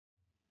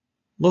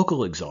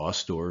Local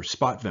exhaust, or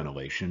spot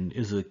ventilation,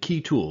 is a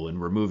key tool in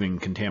removing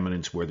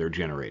contaminants where they're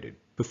generated,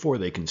 before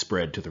they can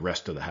spread to the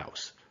rest of the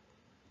house.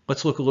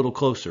 Let's look a little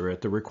closer at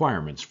the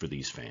requirements for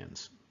these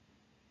fans.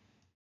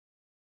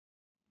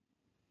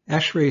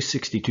 ASHRAE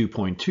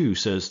 62.2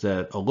 says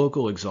that a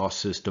local exhaust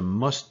system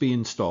must be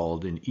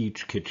installed in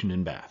each kitchen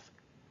and bath.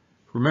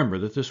 Remember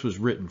that this was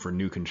written for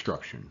new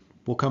construction.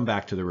 We'll come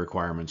back to the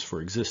requirements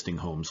for existing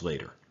homes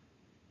later.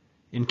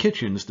 In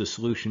kitchens, the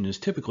solution is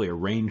typically a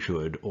range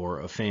hood or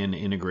a fan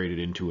integrated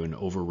into an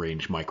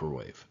over-range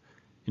microwave.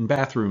 In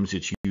bathrooms,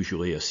 it's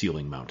usually a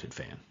ceiling-mounted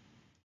fan.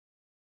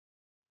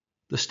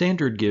 The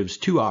standard gives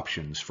two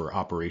options for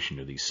operation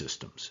of these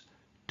systems: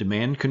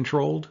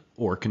 demand-controlled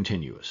or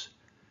continuous.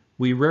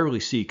 We rarely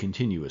see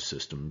continuous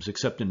systems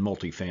except in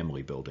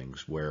multifamily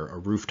buildings where a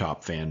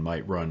rooftop fan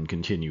might run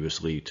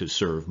continuously to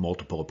serve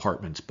multiple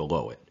apartments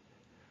below it.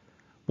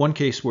 One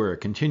case where a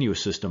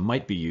continuous system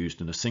might be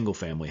used in a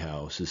single-family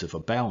house is if a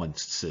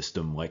balanced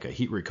system, like a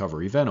heat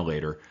recovery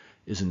ventilator,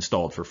 is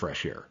installed for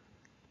fresh air.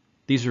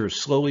 These are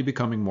slowly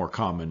becoming more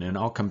common, and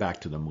I'll come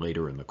back to them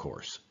later in the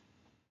course.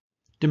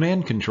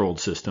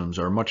 Demand-controlled systems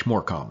are much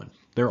more common.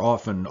 They're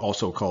often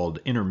also called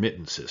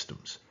intermittent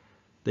systems.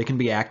 They can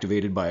be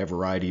activated by a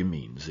variety of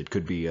means. It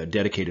could be a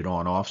dedicated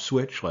on-off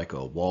switch, like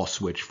a wall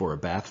switch for a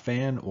bath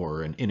fan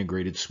or an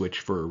integrated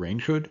switch for a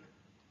range hood.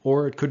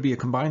 Or it could be a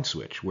combined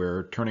switch,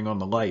 where turning on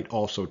the light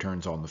also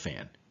turns on the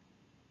fan.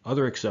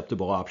 Other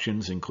acceptable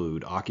options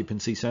include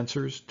occupancy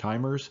sensors,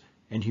 timers,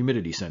 and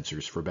humidity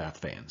sensors for bath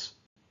fans.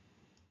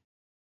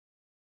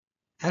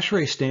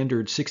 ASHRAE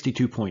Standard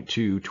 62.2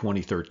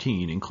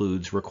 2013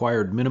 includes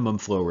required minimum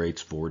flow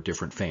rates for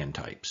different fan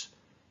types.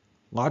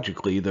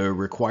 Logically, the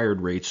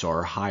required rates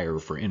are higher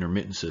for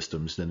intermittent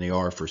systems than they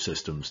are for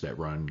systems that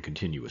run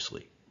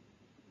continuously.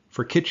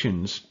 For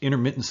kitchens,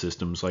 intermittent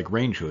systems like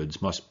range hoods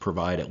must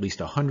provide at least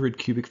 100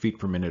 cubic feet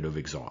per minute of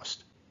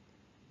exhaust.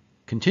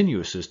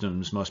 Continuous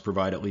systems must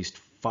provide at least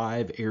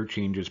 5 air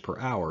changes per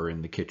hour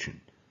in the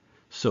kitchen.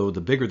 So the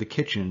bigger the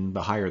kitchen,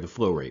 the higher the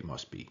flow rate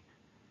must be.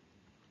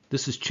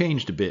 This has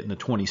changed a bit in the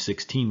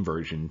 2016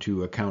 version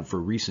to account for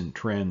recent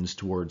trends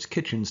towards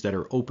kitchens that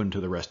are open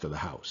to the rest of the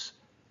house.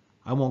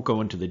 I won't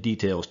go into the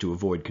details to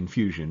avoid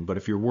confusion, but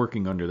if you're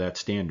working under that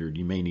standard,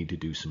 you may need to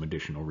do some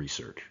additional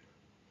research.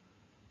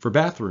 For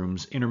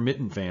bathrooms,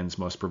 intermittent fans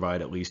must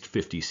provide at least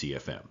 50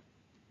 CFM.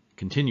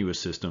 Continuous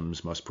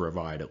systems must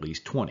provide at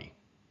least 20.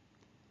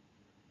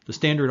 The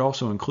standard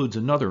also includes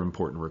another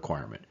important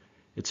requirement.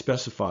 It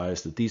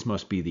specifies that these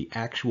must be the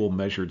actual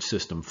measured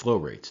system flow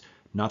rates,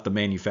 not the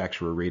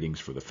manufacturer ratings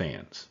for the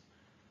fans.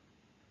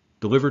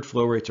 Delivered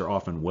flow rates are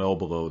often well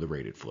below the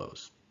rated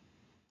flows.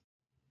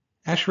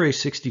 ASHRAE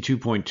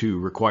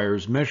 62.2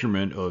 requires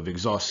measurement of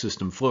exhaust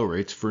system flow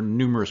rates for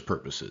numerous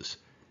purposes.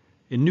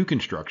 In new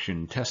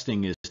construction,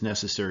 testing is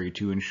necessary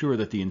to ensure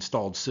that the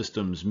installed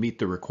systems meet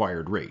the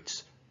required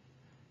rates.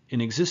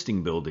 In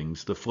existing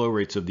buildings, the flow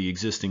rates of the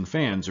existing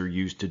fans are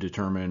used to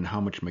determine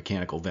how much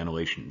mechanical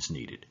ventilation is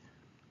needed.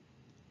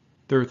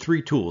 There are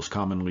 3 tools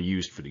commonly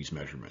used for these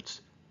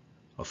measurements: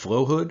 a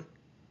flow hood,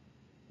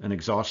 an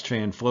exhaust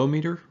fan flow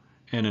meter,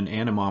 and an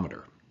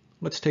anemometer.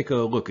 Let's take a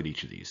look at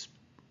each of these.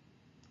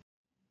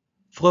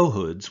 Flow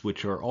hoods,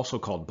 which are also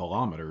called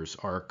barometers,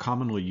 are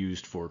commonly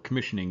used for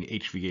commissioning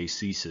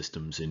HVAC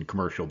systems in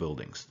commercial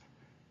buildings.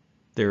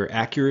 They're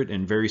accurate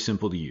and very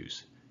simple to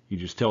use. You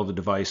just tell the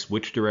device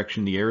which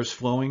direction the air is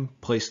flowing,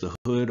 place the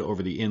hood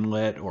over the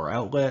inlet or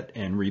outlet,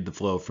 and read the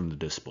flow from the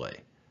display.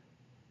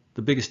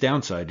 The biggest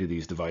downside to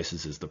these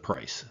devices is the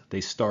price.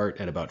 They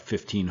start at about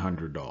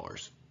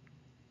 $1,500.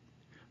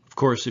 Of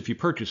course, if you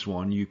purchase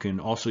one, you can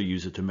also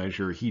use it to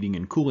measure heating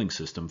and cooling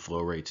system flow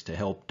rates to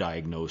help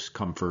diagnose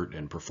comfort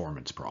and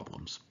performance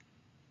problems.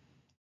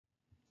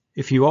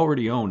 If you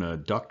already own a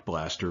duct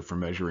blaster for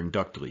measuring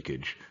duct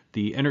leakage,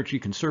 the Energy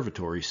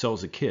Conservatory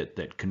sells a kit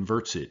that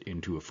converts it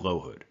into a flow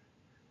hood.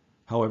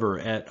 However,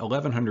 at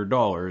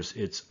 $1,100,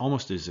 it's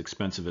almost as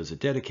expensive as a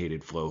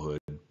dedicated flow hood,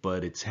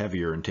 but it's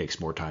heavier and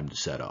takes more time to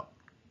set up.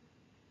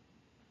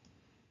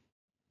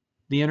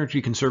 The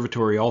Energy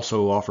Conservatory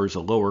also offers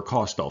a lower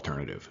cost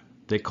alternative.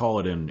 They call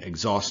it an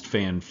exhaust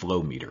fan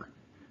flow meter.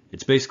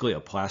 It's basically a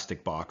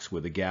plastic box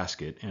with a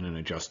gasket and an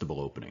adjustable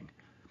opening.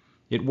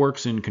 It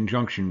works in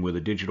conjunction with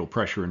a digital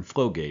pressure and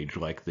flow gauge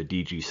like the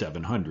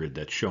DG700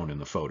 that's shown in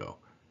the photo.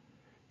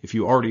 If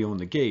you already own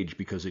the gauge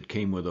because it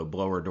came with a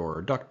blower door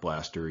or duct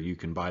blaster, you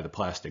can buy the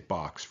plastic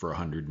box for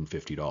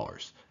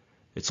 $150.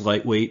 It's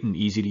lightweight and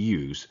easy to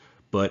use,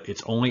 but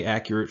it's only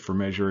accurate for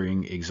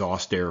measuring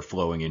exhaust air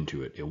flowing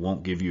into it. It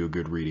won't give you a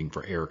good reading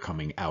for air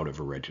coming out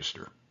of a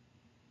register.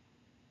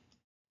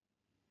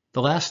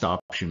 The last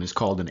option is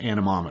called an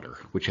anemometer,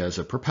 which has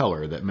a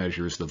propeller that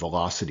measures the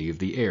velocity of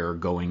the air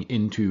going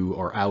into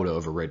or out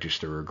of a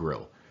register or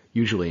grill,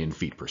 usually in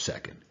feet per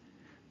second.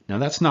 Now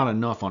that's not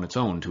enough on its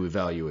own to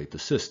evaluate the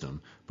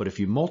system, but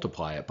if you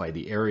multiply it by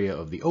the area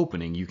of the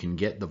opening, you can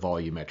get the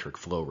volumetric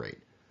flow rate.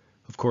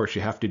 Of course,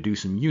 you have to do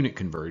some unit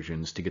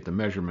conversions to get the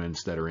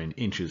measurements that are in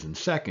inches and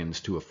seconds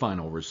to a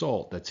final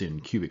result that's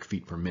in cubic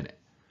feet per minute.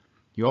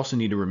 You also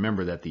need to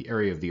remember that the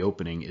area of the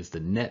opening is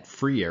the net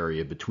free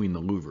area between the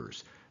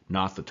louvers,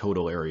 not the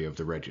total area of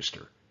the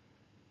register.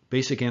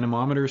 Basic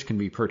anemometers can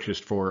be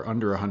purchased for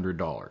under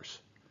 $100.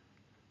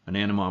 An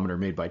anemometer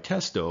made by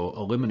Testo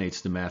eliminates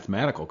the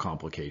mathematical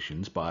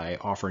complications by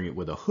offering it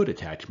with a hood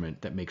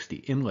attachment that makes the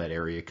inlet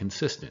area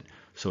consistent,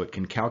 so it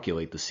can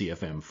calculate the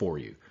CFM for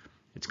you.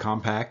 It's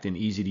compact and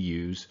easy to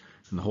use,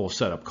 and the whole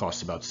setup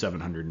costs about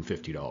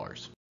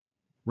 $750.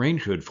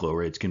 Range hood flow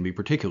rates can be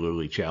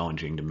particularly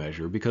challenging to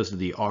measure because of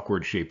the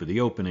awkward shape of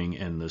the opening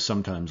and the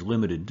sometimes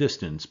limited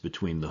distance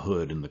between the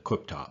hood and the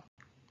cooktop.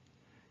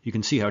 You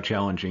can see how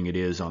challenging it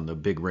is on the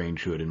big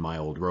range hood in my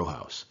old row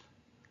house.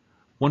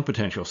 One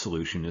potential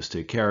solution is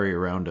to carry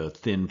around a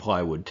thin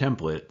plywood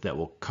template that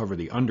will cover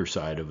the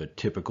underside of a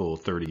typical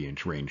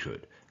 30-inch range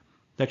hood.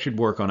 That should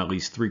work on at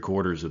least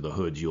 3/4 of the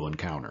hoods you'll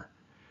encounter.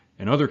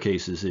 In other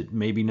cases, it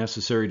may be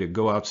necessary to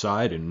go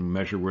outside and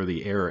measure where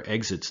the air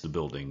exits the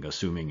building,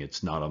 assuming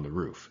it's not on the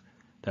roof.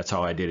 That's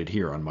how I did it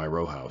here on my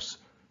row house.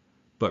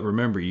 But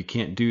remember, you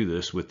can't do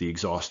this with the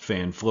exhaust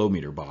fan flow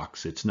meter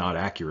box. It's not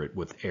accurate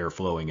with air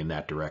flowing in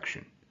that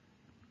direction.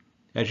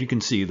 As you can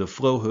see, the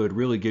flow hood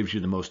really gives you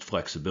the most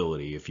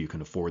flexibility if you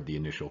can afford the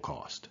initial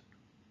cost.